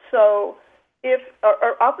 So if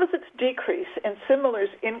or opposites decrease and similars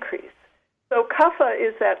increase. So kapha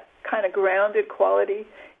is that kind of grounded quality.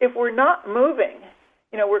 If we're not moving,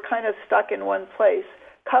 we're kind of stuck in one place,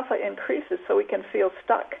 kapha increases so we can feel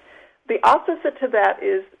stuck. The opposite to that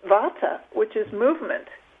is vata, which is movement.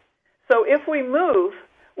 So if we move,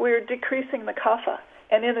 we're decreasing the kapha.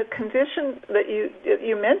 And in a condition that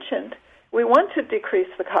you mentioned, we want to decrease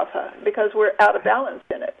the kapha because we're out of balance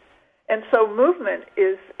in it. And so movement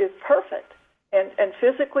is perfect. And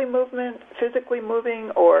physically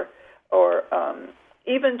moving or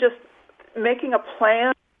even just making a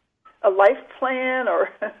plan, a life plan, or,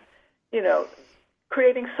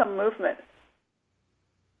 creating some movement.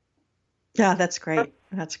 Yeah, that's great.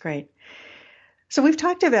 That's great. So we've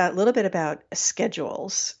talked a little bit about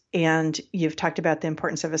schedules, and you've talked about the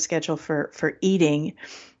importance of a schedule for eating.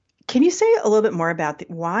 Can you say a little bit more about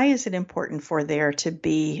why is it important for there to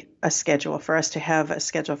be a schedule, for us to have a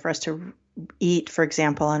schedule, for us to eat, for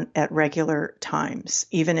example, at regular times,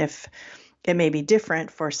 even if it may be different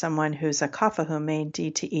for someone who's a kapha who may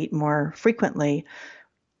need to eat more frequently,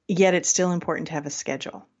 yet it's still important to have a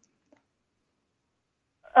schedule?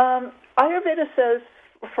 Ayurveda says,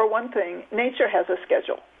 for one thing, nature has a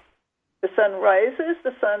schedule. The sun rises,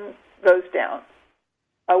 the sun goes down.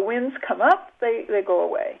 Winds come up, they go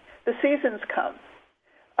away. The seasons come.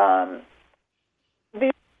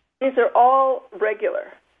 These are all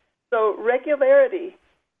regular. So regularity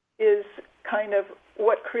is kind of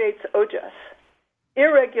what creates ojas.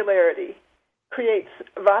 Irregularity creates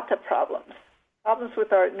vata problems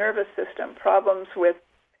with our nervous system, problems with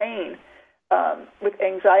pain, with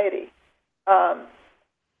anxiety.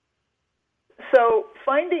 So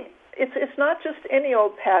finding, it's not just any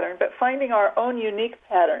old pattern, but finding our own unique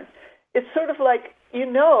pattern. It's sort of like,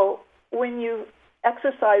 when you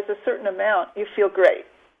exercise a certain amount, you feel great.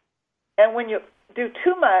 And when you do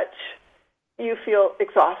too much, you feel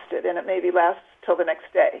exhausted, and it maybe lasts till the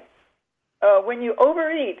next day. When you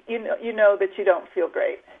overeat, you know that you don't feel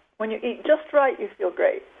great. When you eat just right, you feel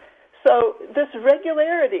great. So this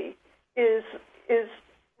regularity is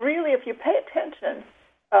really, if you pay attention,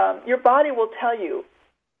 your body will tell you,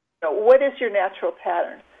 what is your natural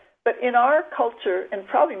pattern. But in our culture, and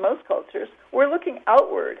probably most cultures, we're looking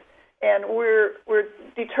outward, and we're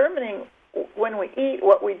determining when we eat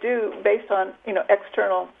what we do based on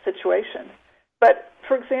external situations. But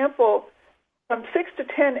for example, from 6 to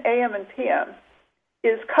 10 a.m. and p.m.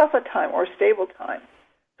 is kapha time or stable time.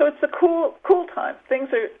 So it's the cool time. Things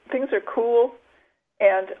are cool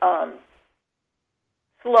and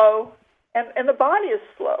slow, and the body is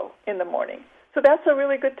slow in the morning. So that's a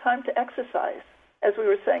really good time to exercise. As we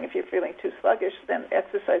were saying, if you're feeling too sluggish, then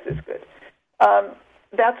exercise is good.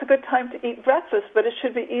 That's a good time to eat breakfast, but it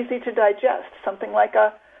should be easy to digest. Something like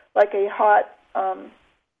a hot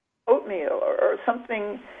oatmeal or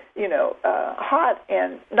something hot,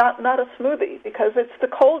 and not a smoothie, because it's the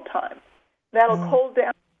cold time. That'll cool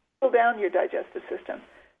down your digestive system.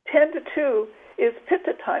 10 to 2 is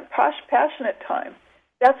pitta time, passionate time.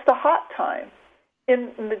 That's the hot time.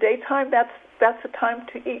 In the daytime, that's the time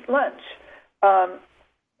to eat lunch.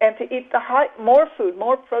 And to eat more food,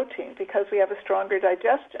 more protein, because we have a stronger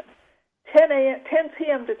digestion. 10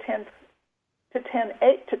 p.m. to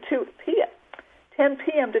 2 p.m. 10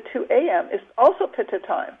 p.m. to 2 a.m. is also pitta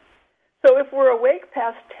time. So if we're awake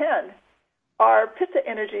past 10, our pitta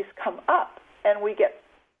energies come up, and we get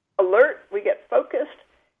alert, we get focused,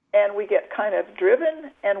 and we get kind of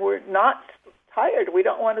driven, and we're not tired. We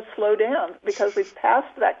don't want to slow down because we've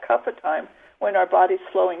passed that kapha time when our body's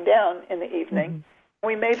slowing down in the evening. Mm-hmm.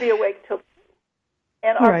 We may be awake till,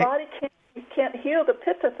 and our body can't heal the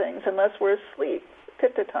pitta things unless we're asleep.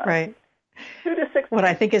 Pitta time. Right. 2 to 6. What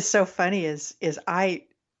I think is so funny is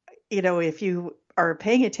if you are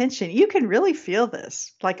paying attention, you can really feel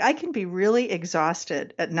this. Like, I can be really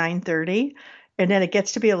exhausted at 9:30, and then it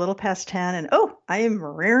gets to be a little past 10, and I am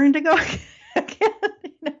raring to go again.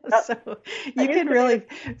 So you can really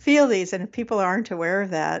feel these, and if people aren't aware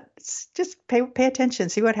of that, just pay attention.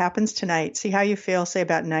 See what happens tonight. See how you feel, say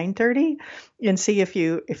about 9:30, and see if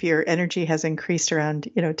your energy has increased around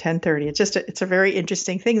 10:30. It's a very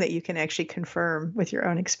interesting thing that you can actually confirm with your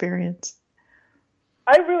own experience.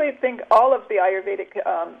 I really think all of the Ayurvedic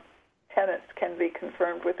tenets can be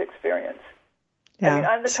confirmed with experience. Yeah, I mean,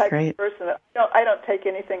 I'm the type of person that I don't take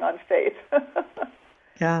anything on faith.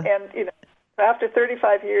 Yeah. And after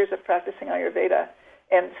 35 years of practicing Ayurveda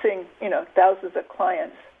and seeing thousands of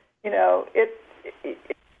clients, attention.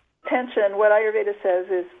 What Ayurveda says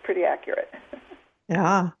is pretty accurate.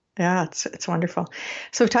 Yeah. Yeah, it's wonderful.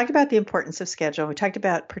 So we've talked about the importance of schedule. We talked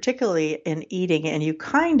about particularly in eating, and you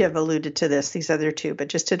kind of alluded to these other two, but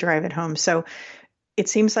just to drive it home. So it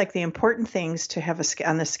seems like the important things to have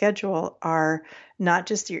on the schedule are not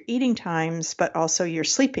just your eating times, but also your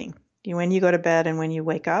sleeping, when you go to bed and when you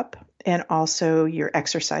wake up, and also your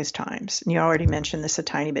exercise times. And you already mentioned this a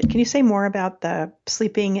tiny bit. Can you say more about the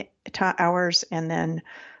sleeping hours and then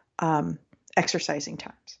exercising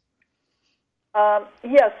times?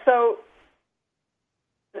 Yes. So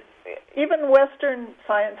even Western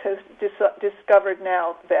science has discovered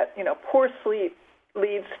now that poor sleep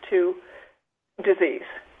leads to disease,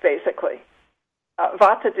 basically,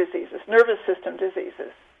 vata diseases, nervous system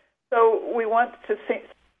diseases. So we want to think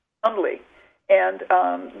soundly, and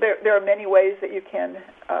there are many ways that you can.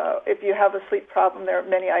 If you have a sleep problem, there are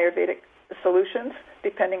many Ayurvedic solutions,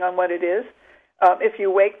 depending on what it is. If you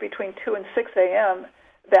wake between 2 and 6 a.m.,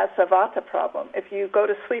 that's a vata problem. If you go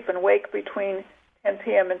to sleep and wake between 10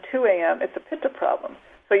 p.m. and 2 a.m., it's a pitta problem.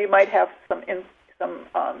 So you might have some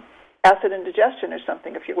acid indigestion or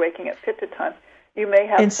something if you're waking at pitta time. You may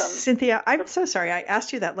have some. Cynthia, I'm so sorry. I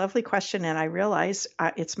asked you that lovely question, and I realized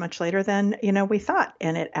it's much later than we thought,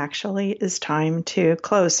 and it actually is time to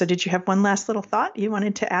close. So, did you have one last little thought you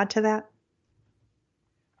wanted to add to that?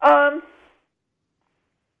 I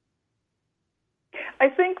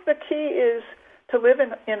think the key is to live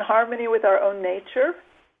in harmony with our own nature,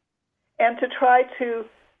 and to try to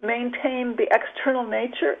maintain the external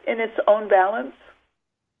nature in its own balance,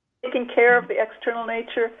 taking care of the external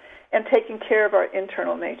nature and taking care of our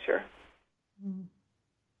internal nature.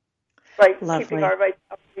 Like keeping our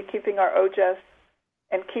vitality, keeping our ojas,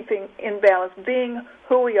 and keeping in balance, being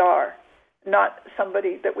who we are, not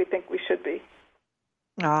somebody that we think we should be.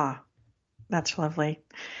 Ah, that's lovely.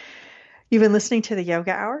 You've been listening to the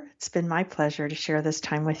Yoga Hour. It's been my pleasure to share this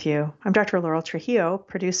time with you. I'm Dr. Laurel Trujillo,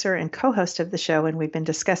 producer and co-host of the show, and we've been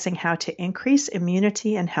discussing how to increase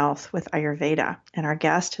immunity and health with Ayurveda. And our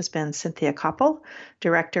guest has been Cynthia Copple,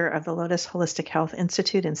 director of the Lotus Holistic Health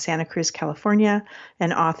Institute in Santa Cruz, California,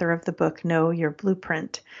 and author of the book Know Your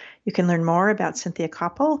Blueprint. You can learn more about Cynthia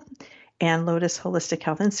Copple and Lotus Holistic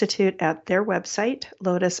Health Institute at their website,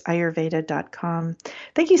 lotusayurveda.com.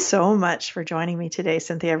 Thank you so much for joining me today,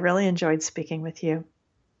 Cynthia. I really enjoyed speaking with you.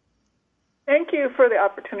 Thank you for the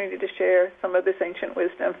opportunity to share some of this ancient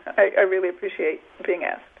wisdom. I really appreciate being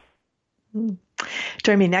asked.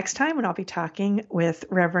 Join me next time when I'll be talking with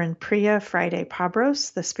Reverend Priya Friday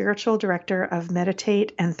Pabros, the spiritual director of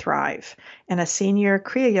Meditate and Thrive, and a senior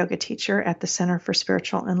Kriya Yoga teacher at the Center for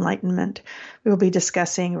Spiritual Enlightenment. We will be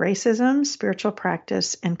discussing racism, spiritual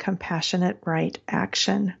practice, and compassionate right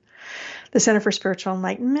action. The Center for Spiritual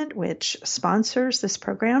Enlightenment, which sponsors this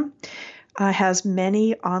program, has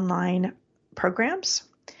many online programs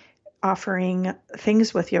offering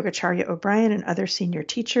things with Yogacharya O'Brien and other senior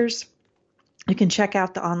teachers. You can check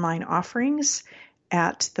out the online offerings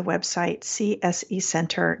at the website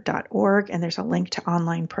csecenter.org, and there's a link to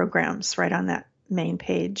online programs right on that main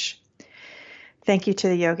page. Thank you to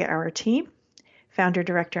the Yoga Hour team, founder,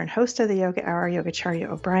 director, and host of the Yoga Hour,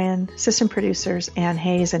 Yogacharya O'Brien, system producers Ann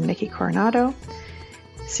Hayes and Mickey Coronado,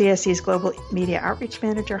 CSE's Global Media Outreach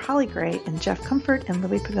Manager Holly Gray, and Jeff Comfort and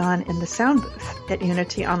Louis Pagan in the sound booth at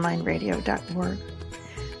unityonlineradio.org.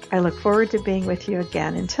 I look forward to being with you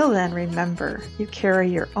again. Until then, remember, you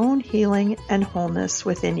carry your own healing and wholeness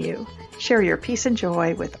within you. Share your peace and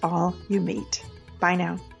joy with all you meet. Bye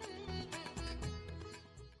now.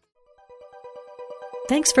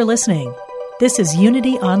 Thanks for listening. This is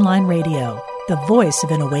Unity Online Radio, the voice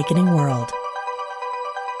of an awakening world.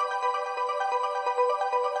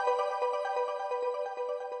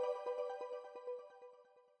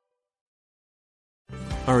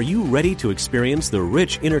 Are you ready to experience the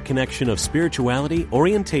rich interconnection of spirituality,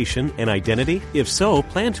 orientation, and identity? If so,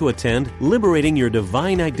 plan to attend Liberating Your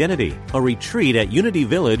Divine Identity, a retreat at Unity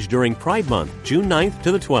Village during Pride Month, June 9th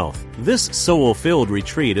to the 12th. This soul-filled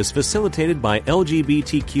retreat is facilitated by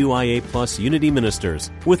LGBTQIA+ Unity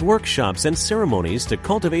ministers, with workshops and ceremonies to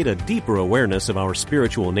cultivate a deeper awareness of our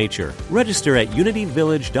spiritual nature. Register at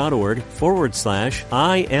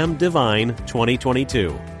unityvillage.org/I Am Divine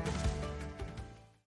 2022.